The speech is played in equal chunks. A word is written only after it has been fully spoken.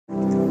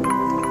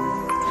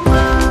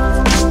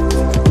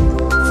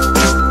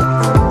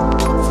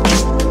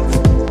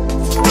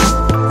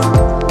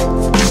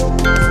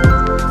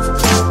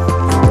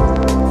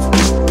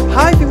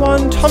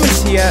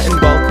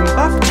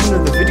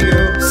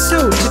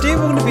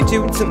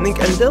doing something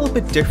a little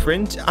bit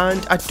different,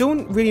 and I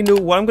don't really know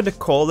what I'm going to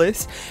call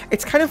this.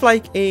 It's kind of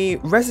like a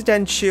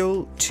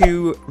residential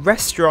to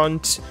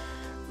restaurant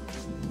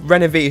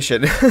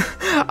renovation.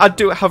 I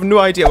have no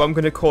idea what I'm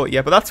going to call it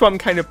yet, but that's what I'm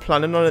kind of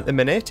planning on at the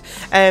minute.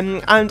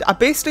 And I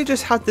basically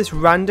just had this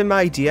random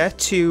idea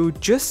to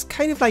just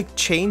kind of like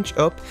change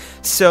up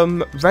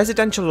some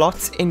residential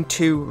lots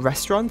into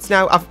restaurants.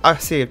 Now, I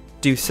say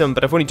do some,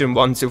 but I've only done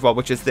one so far,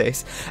 which is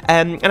this.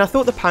 And I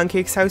thought the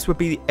Pancakes house would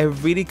be a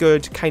really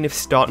good kind of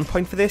starting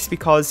point for this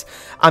because,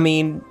 I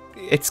mean,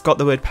 it's got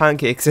the word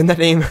pancakes in the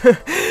name.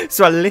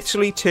 So I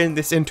literally turned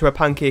this into a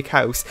pancake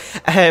house,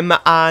 and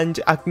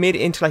I've made it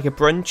into like a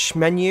brunch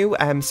menu,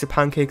 so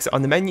pancakes are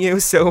on the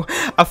menu, so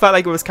I felt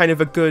like it was kind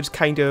of a good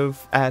kind of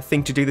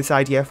thing to do this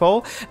idea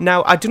for.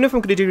 Now, I don't know if I'm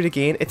going to do it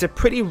again. It's a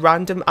pretty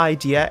random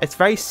idea. It's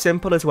very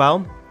simple as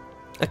well.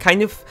 I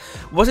kind of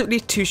wasn't really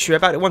too sure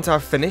about it once I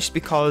finished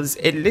because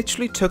it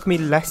literally took me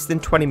less than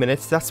 20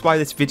 minutes. That's why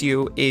this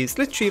video is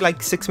literally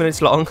like 6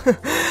 minutes long.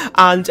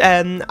 And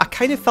I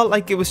kind of felt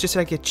like it was just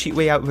like a cheat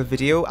way out of a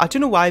video. I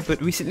don't know why,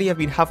 but recently I've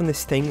been having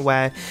this thing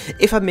where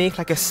if I make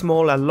like a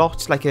smaller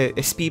lot, like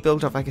a speed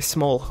build of like a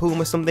small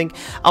home or something,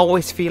 I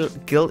always feel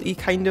guilty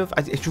kind of.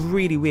 It's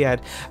really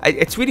weird.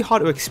 It's really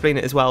hard to explain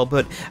it as well,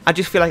 but I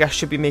just feel like I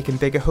should be making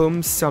bigger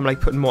homes, so I'm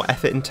like putting more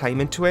effort and time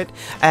into it.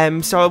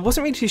 So I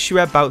wasn't really too sure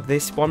about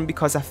this one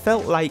because I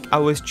felt like I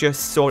was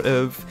just sort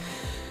of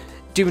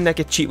doing like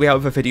a cheat way out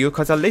of a video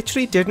because I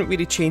literally didn't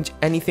really change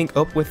anything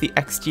up with the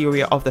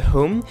exterior of the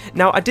home.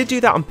 Now, I did do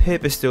that on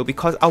purpose though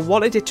because I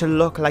wanted it to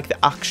look like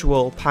the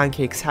actual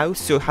Pancakes house,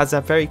 so it has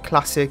a very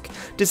classic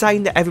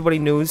design that everybody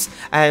knows.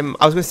 I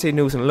was going to say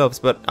knows and loves,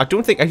 but I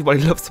don't think anybody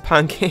loves the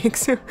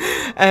pancakes.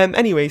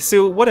 Anyway,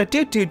 so what I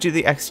did do to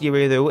the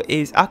exterior though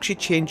is actually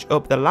change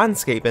up the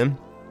landscaping,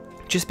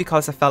 just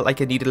because I felt like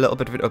I needed a little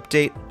bit of an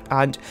update.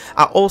 And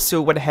I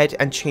also went ahead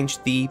and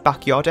changed the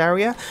backyard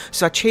area,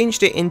 so I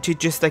changed it into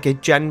just like a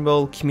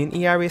general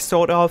community area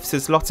sort of, so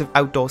there's lots of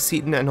outdoor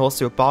seating and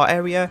also a bar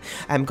area,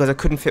 because I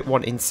couldn't fit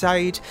one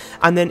inside.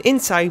 And then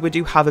inside we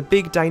do have a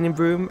big dining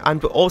room,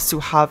 and we also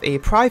have a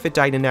private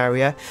dining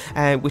area,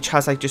 which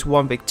has like just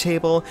one big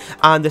table,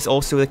 and there's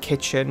also the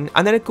kitchen,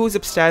 and then it goes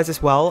upstairs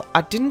as well.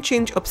 I didn't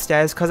change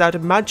upstairs because I'd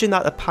imagine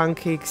that the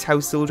Pancakes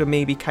household are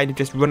maybe kind of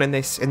just running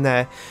this in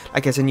their,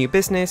 like, as a new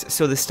business,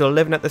 so they're still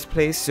living at this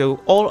place,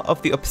 so all of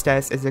the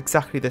upstairs is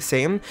exactly the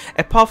same,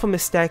 apart from the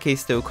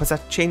staircase though, because I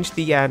changed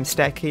the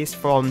staircase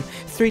from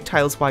 3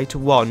 tiles wide to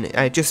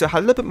 1, just so I had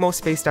a little bit more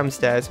space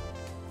downstairs,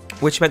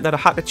 which meant that I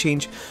had to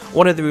change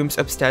one of the rooms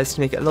upstairs to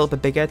make it a little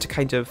bit bigger to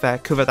kind of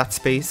cover that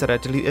space that I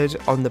deleted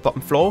on the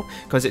bottom floor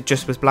because it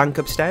just was blank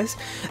upstairs.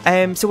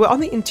 So we're on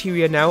the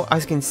interior now.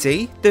 As you can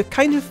see, the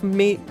kind of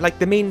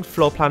the main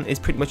floor plan is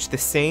pretty much the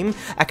same.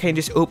 I kind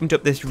of just opened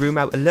up this room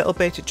out a little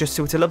bit just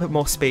so it's a little bit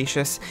more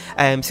spacious,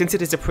 since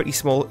it is a pretty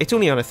small, it's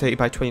only on a 30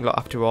 by 20 lot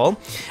after all.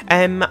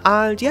 And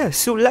yeah,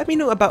 so let me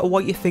know about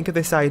what you think of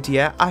this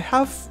idea. I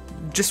have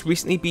just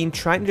recently been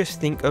trying to just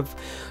think of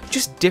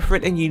just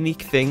different and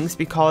unique things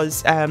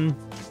because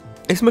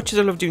as much as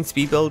I love doing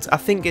speed builds, I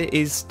think it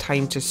is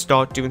time to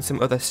start doing some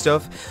other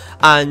stuff,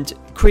 and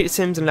creative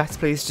sims and let's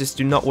plays just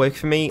do not work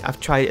for me. I've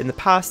tried it in the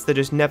past, they're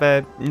just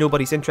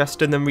nobody's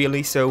interested in them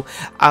really, so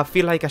I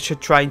feel like I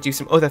should try and do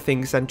some other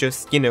things than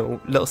just, you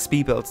know, little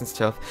speed builds and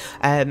stuff.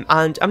 And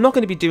I'm not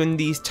going to be doing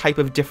these type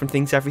of different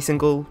things every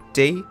single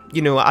day.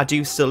 You know, I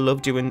do still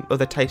love doing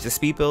other types of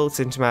speed builds,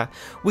 into my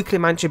weekly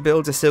mansion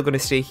builds are still going to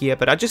stay here,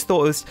 but I just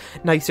thought it was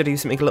nice to do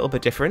something a little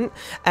bit different.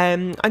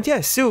 And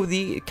yeah, so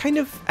the kind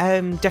of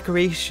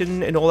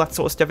decoration and all that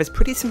sort of stuff is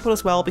pretty simple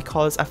as well,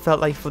 because I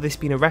felt like for this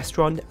being a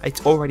restaurant,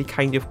 it's already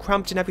kind of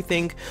cramped and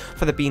everything,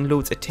 for there being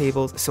loads of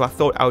tables, so I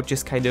thought I would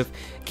just kind of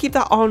keep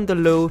that on the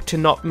low to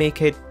not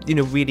make it, you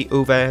know, really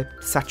over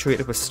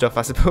saturated with stuff,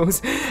 I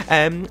suppose.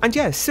 And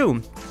yeah,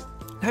 so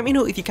let me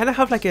know if you kind of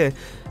have like a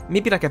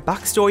maybe like a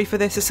backstory for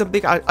this or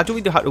something. I don't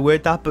really know how to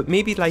word that, but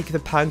maybe like the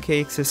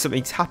Pancakes or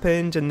something's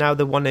happened and now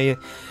they want to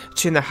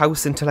turn the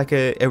house into like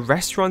a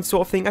restaurant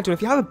sort of thing. I don't know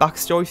if you have a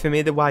backstory for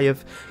me, the way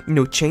of, you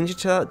know, change it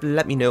to that,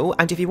 let me know.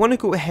 And if you want to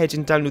go ahead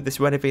and download this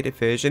renovated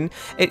version,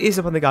 it is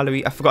up on the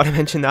gallery. I forgot to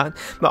mention that.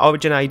 My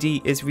origin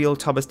ID is Real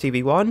Thomas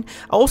TV1.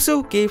 I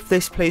also gave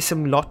this place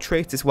some lot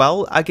traits as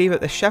well. I gave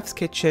it the Chef's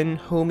Kitchen,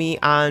 Homey,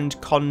 and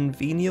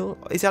Convenial.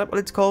 Is that what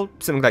it's called?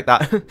 Something like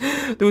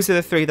that. Those are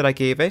the 3 that I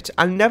gave it.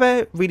 I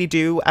never really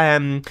do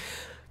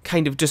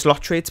kind of just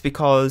lot traits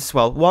because,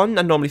 well, 1,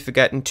 I normally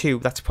forget, and 2,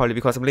 that's probably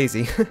because I'm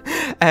lazy.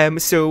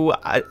 So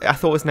I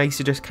thought it was nice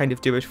to just kind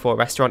of do it for a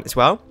restaurant as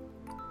well.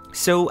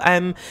 So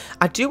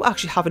I do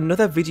actually have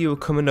another video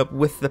coming up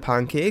with the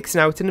Pancakes.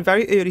 Now, it's in a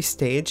very early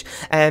stage.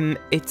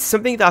 It's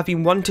something that I've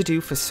been wanting to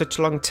do for such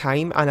a long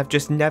time, and I've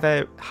just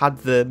never had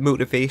the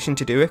motivation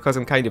to do it because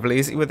I'm kind of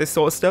lazy with this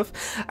sort of stuff,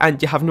 and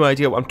you have no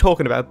idea what I'm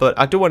talking about, but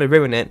I don't want to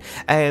ruin it.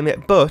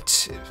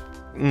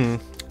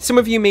 Some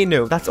of you may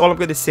know, that's all I'm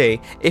going to say.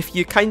 If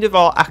you kind of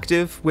are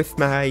active with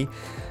my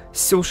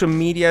social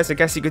medias, I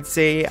guess you could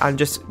say, and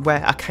just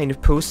where I kind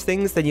of post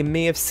things, then you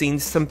may have seen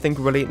something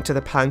relating to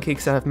the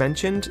pancakes that I've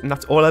mentioned, and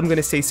that's all I'm going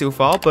to say so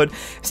far. But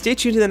stay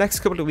tuned in the next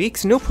couple of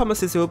weeks. No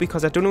promises though,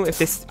 because I don't know if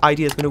this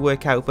idea is going to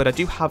work out, but I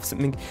do have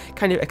something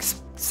kind of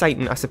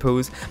exciting, I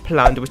suppose,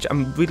 planned, which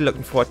I'm really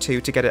looking forward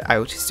to get it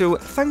out. So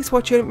thanks for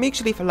watching. Make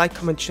sure to leave a like,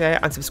 comment, share,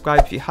 and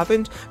subscribe if you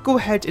haven't. Go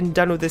ahead and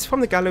download this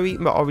from the gallery.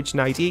 My origin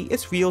ID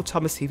is Real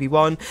Thomas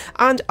TV1,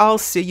 and I'll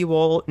see you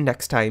all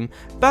next time.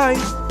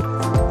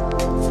 Bye.